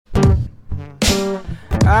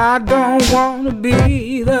I don't want to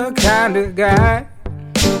be the kind of guy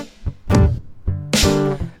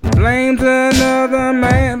blames another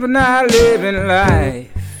man for not living life.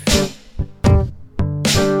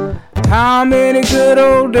 How many good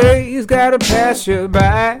old days gotta pass you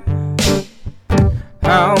by?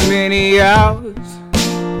 How many hours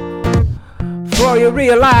before you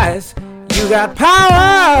realize you got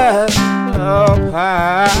power? Oh,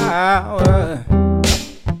 power.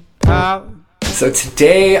 So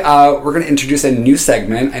today we're going to introduce a new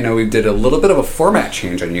segment. I know we did a little bit of a format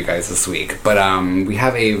change on you guys this week, but we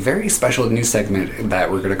have a very special new segment that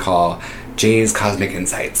we're going to call Jay's Cosmic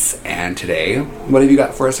Insights. And today, what have you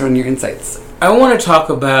got for us on your insights? I want to talk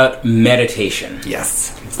about meditation.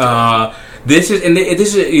 Yes. This is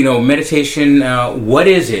meditation. What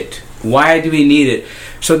is it? Why do we need it?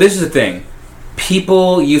 So this is the thing.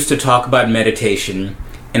 People used to talk about meditation,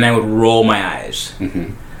 and I would roll my eyes.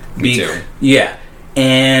 Mm-hmm. Me too. Yeah.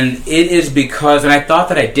 And it is because, and I thought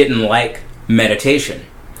that I didn't like meditation.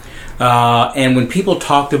 And when people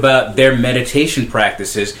talked about their meditation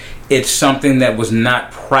practices, it's something that was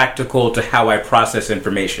not practical to how I process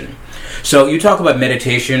information. So you talk about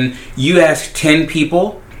meditation, you ask 10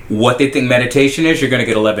 people what they think meditation is, you're going to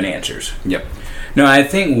get 11 answers. Yep. Now, I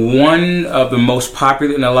think one of the most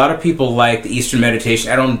popular, and a lot of people like the Eastern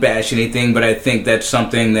meditation. I don't bash anything, but I think that's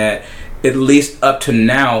something that, at least up to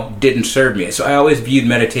now, didn't serve me. So I always viewed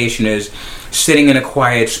meditation as sitting in a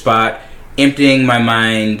quiet spot, emptying my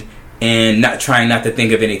mind, and trying not to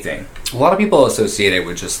think of anything. A lot of people associate it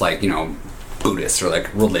with just Buddhist or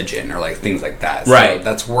religion or things like that. So right.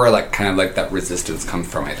 That's where that resistance comes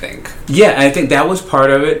from, I think. Yeah, I think that was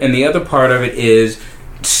part of it, and the other part of it is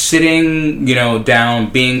sitting,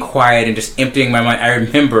 down, being quiet, and just emptying my mind. I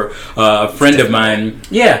remember a friend of mine.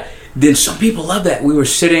 Yeah. Then some people love that. We were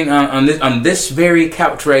sitting on this very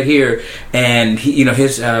couch right here, and he,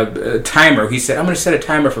 his timer. He said, "I'm going to set a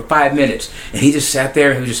timer for 5 minutes," and he just sat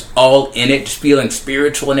there and he was just all in it, just feeling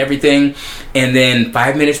spiritual and everything. And then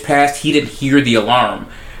 5 minutes passed. He didn't hear the alarm.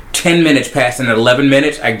 10 minutes passed, and at 11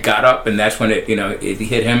 minutes, I got up, and that's when it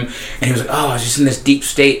hit him. And he was like, "Oh, I was just in this deep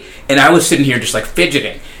state," and I was sitting here just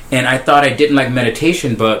fidgeting. And I thought I didn't like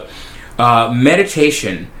meditation, but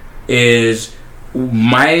meditation is.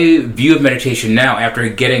 My view of meditation now, after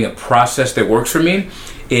getting a process that works for me,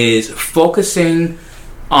 is focusing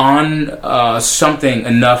on something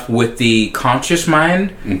enough with the conscious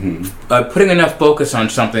mind, mm-hmm. Putting enough focus on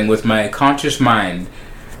something with my conscious mind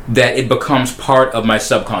that it becomes part of my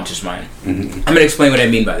subconscious mind. Mm-hmm. I'm going to explain what I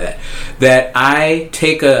mean by that. That I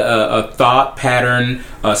take a thought pattern,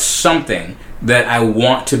 something that I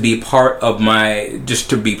want to be part of my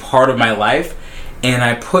life, and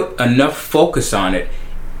I put enough focus on it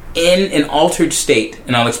in an altered state,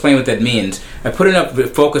 and I'll explain what that means. I put enough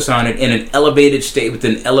focus on it in an elevated state with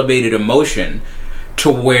an elevated emotion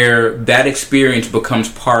to where that experience becomes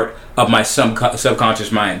part of my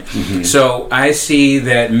subconscious mind. Mm-hmm. So I see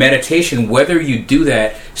that meditation, whether you do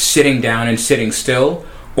that sitting down and sitting still,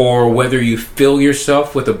 or whether you fill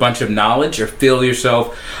yourself with a bunch of knowledge, or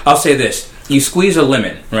I'll say this, you squeeze a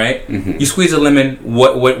lemon, right? Mm-hmm. You squeeze a lemon,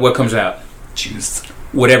 what comes out? Juice.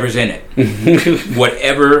 Whatever's in it.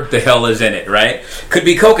 Whatever the hell is in it, right? Could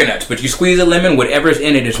be coconuts, but you squeeze a lemon, whatever's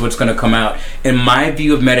in it is what's going to come out. And my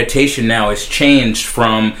view of meditation now has changed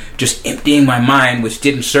from just emptying my mind, which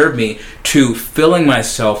didn't serve me, to filling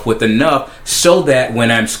myself with enough so that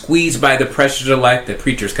when I'm squeezed by the pressures of life, the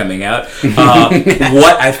preacher's coming out,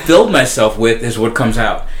 what I filled myself with is what comes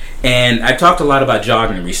out. And I talked a lot about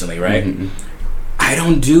jogging recently, right? Mm-hmm. I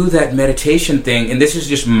don't do that meditation thing, and this is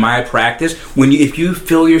just my practice. If you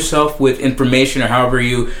fill yourself with information, or however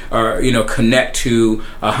you connect to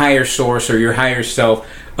a higher source or your higher self,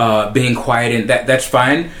 being quiet, and that's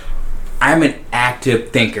fine. I'm an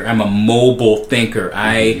active thinker. I'm a mobile thinker.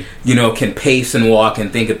 Mm-hmm. I, can pace and walk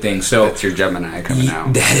and think of things. So that's your Gemini coming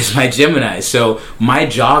out. That is my Gemini. So my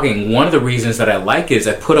jogging, one of the reasons that I like it is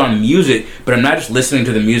I put on music, but I'm not just listening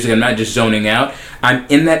to the music. I'm not just zoning out. I'm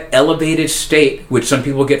in that elevated state, which some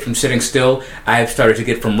people get from sitting still. I've started to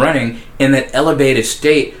get from running. In that elevated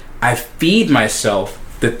state, I feed myself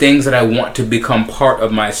the things that I want to become part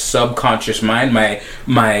of my subconscious mind,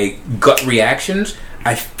 my gut reactions.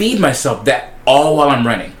 I feed myself that all while I'm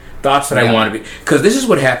running. Thoughts that I want to be. Because this is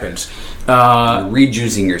what happens.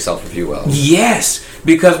 Rejuicing yourself, if you will. Yes.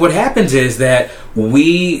 Because what happens is that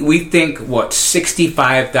we think,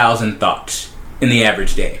 65,000 thoughts in the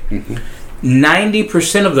average day. Mm-hmm.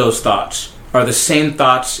 90% of those thoughts are the same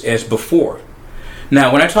thoughts as before.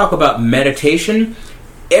 Now, when I talk about meditation,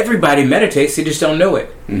 everybody meditates, they just don't know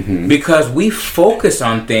it. Mm-hmm. Because we focus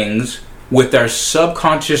on things with our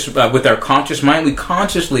subconscious, with our conscious mind, we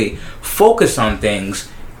consciously focus on things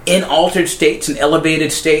in altered states and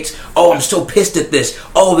elevated states. Oh, I'm so pissed at this.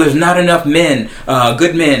 Oh, there's not enough men,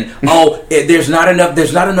 good men. Oh, there's not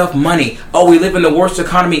enough money. Oh, we live in the worst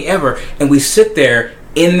economy ever. And we sit there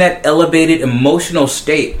in that elevated emotional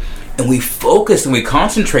state, and we focus and we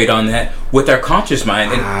concentrate on that with our conscious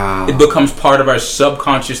mind, and it becomes part of our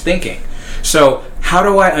subconscious thinking. So how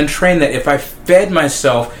do I untrain that? If I fed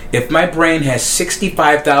myself, if my brain has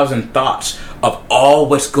 65,000 thoughts of all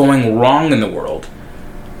what's going wrong in the world,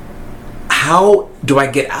 how do I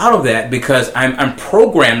get out of that? Because I'm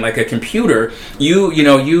programmed like a computer.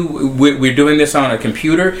 We're doing this on a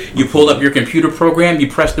computer. You pull up your computer program, you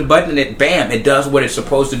press the button, and it does what it's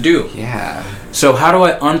supposed to do. Yeah. So how do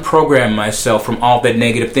I unprogram myself from all that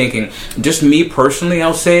negative thinking? Just me personally,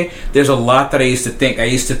 I'll say, there's a lot that I used to think. I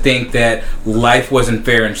used to think that life wasn't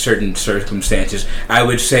fair in certain circumstances. I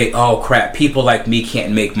would say, oh crap, people like me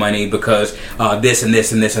can't make money because this and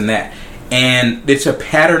this and this and that. And it's a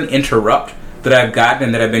pattern interrupt that I've gotten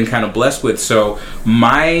and that I've been kind of blessed with. So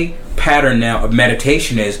my pattern now of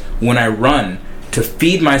meditation is when I run, to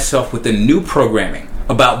feed myself with the new programming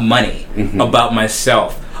about money, about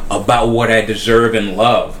myself, about what I deserve and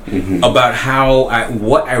love, about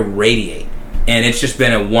what I radiate. And it's just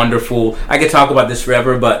been a wonderful. I could talk about this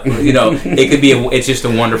forever, but it could be. It's just a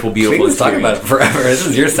wonderful, beautiful. We can talk about it forever. This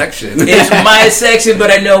is your section. It's my section,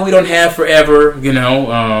 but I know we don't have forever.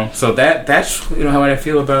 So that's how I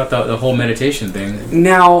feel about the whole meditation thing.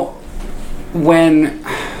 Now,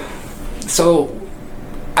 so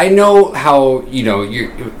I know how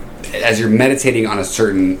you as you're meditating on a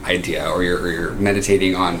certain idea, or you're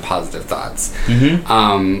meditating on positive thoughts.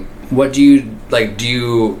 What do you like? Do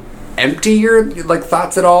you empty your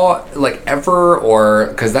thoughts at all, ever? Or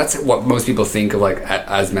because that's what most people think of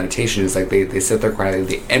as meditation, is they sit there quietly,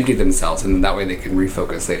 they empty themselves, and that way they can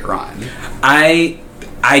refocus later on. I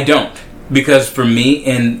don't, because for me,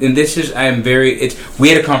 and this is, we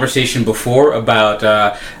had a conversation before about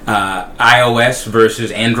iOS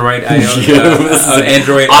versus Android.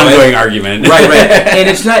 Android ongoing argument, right? And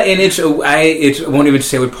it's not, and I won't even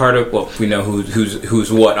say what part of. Well, we know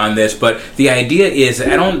who's what on this, but the idea is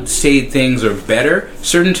that I don't say things are better.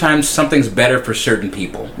 Certain times, something's better for certain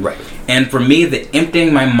people, right? And for me, the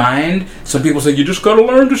emptying my mind, some people say you just got to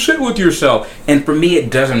learn to sit with yourself, and for me, it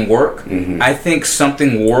doesn't work. I think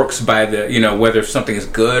something works by the whether something is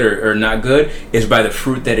good or not good is by the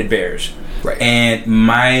fruit that it bears. Right. And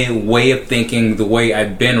my way of thinking, the way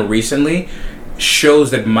I've been recently, shows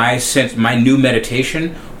that my new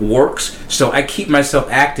meditation works. So I keep myself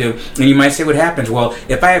active. And you might say, what happens? Well,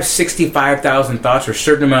 if I have 65,000 thoughts or a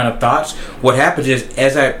certain amount of thoughts, what happens is,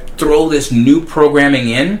 as I throw this new programming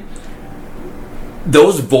in,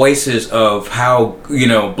 those voices of how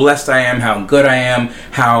blessed I am, how good I am,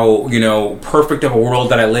 how perfect of a world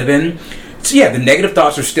that I live in. So yeah, the negative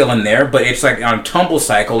thoughts are still in there, but it's like on a tumble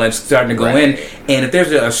cycle, and it's starting to go in. And if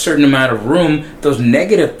there's a certain amount of room, those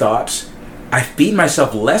negative thoughts, I feed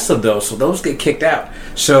myself less of those, so those get kicked out.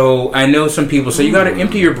 So I know some people say you got to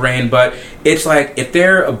empty your brain, but it's like if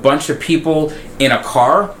there are a bunch of people in a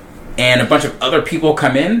car and a bunch of other people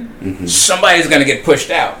come in, somebody's going to get pushed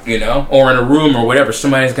out, or in a room or whatever,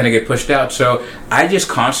 somebody's going to get pushed out. So I just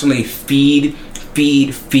constantly feed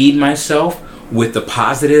myself with the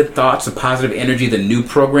positive thoughts, the positive energy, the new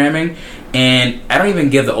programming, and I don't even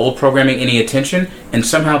give the old programming any attention, and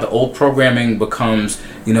somehow the old programming becomes,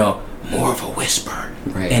 more of a whisper,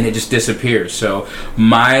 and it just disappears. So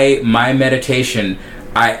my meditation,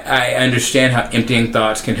 I understand how emptying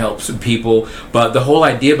thoughts can help some people, but the whole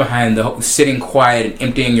idea behind sitting quiet and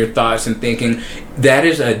emptying your thoughts and thinking, that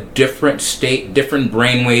is a different state, different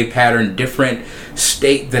brainwave pattern, different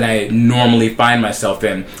state than I normally find myself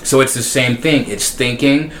in. So it's the same thing. It's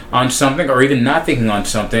thinking on something, or even not thinking on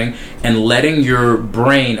something, and letting your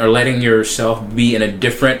brain or letting yourself be in a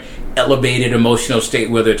different elevated emotional state,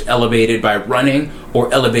 whether it's elevated by running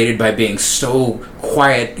or elevated by being so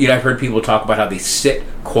quiet. I've heard people talk about how they sit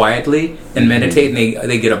quietly and meditate, and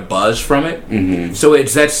they get a buzz from it. So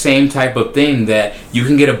it's that same type of thing, that you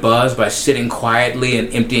can get a buzz by sitting quietly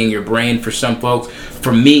and emptying your brain. For some folks,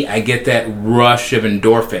 for me, I get that rush of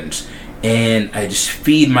endorphins, and I just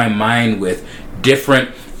feed my mind with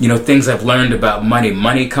different things I've learned about money.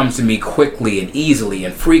 Money comes to me quickly and easily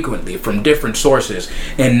and frequently from different sources.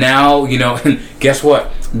 And now, guess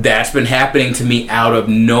what? That's been happening to me out of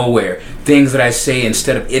nowhere. Things that I say,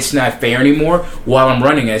 instead of "it's not fair anymore," while I'm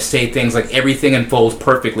running, I say things like "everything unfolds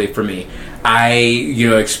perfectly for me." I,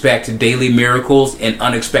 expect daily miracles and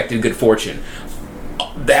unexpected good fortune.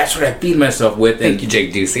 that's what I feed myself with. And Thank you,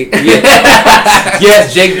 Jake Ducey.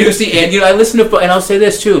 Yes, Jake Ducey. And, I listen to, and I'll say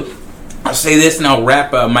this too. I'll say this and I'll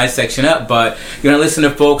wrap my section up, but I listen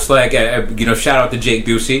to folks like shout out to Jake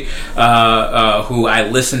Ducey, who I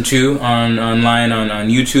listen to online on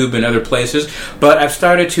YouTube and other places. But I've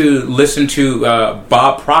started to listen to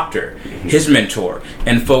Bob Proctor, his mentor,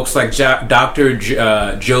 and folks like Dr.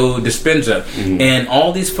 Joe Dispenza, and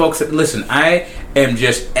all these folks that listen. I am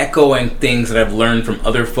just echoing things that I've learned from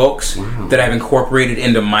other folks that I've incorporated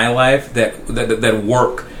into my life that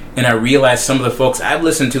work. And I realized some of the folks I've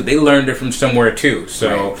listened to, they learned it from somewhere too.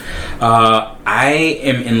 So I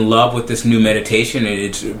am in love with this new meditation.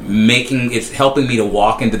 It's helping me to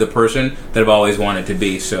walk into the person that I've always wanted to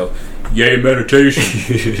be. So, yay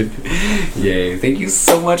meditation! Yay! Thank you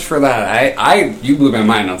so much for that. You blew my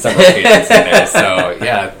mind on several occasions in there. So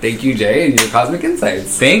yeah, thank you, Jay, and your cosmic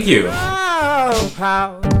insights. Thank you.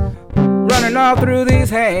 Power running all through these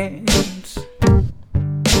hands.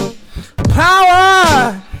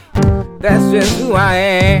 Power. That's just who I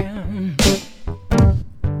am.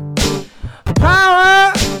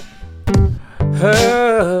 Power,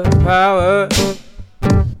 her power.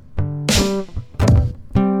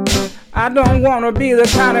 I don't want to be the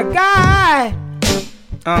kind of guy,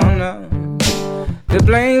 oh no, that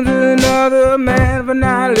blames another man for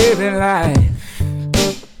not living life.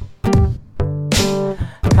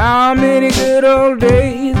 How many good old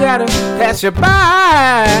days gotta pass you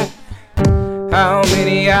by? How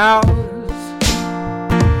many hours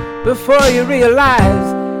before you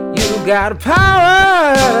realize you got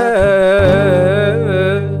power?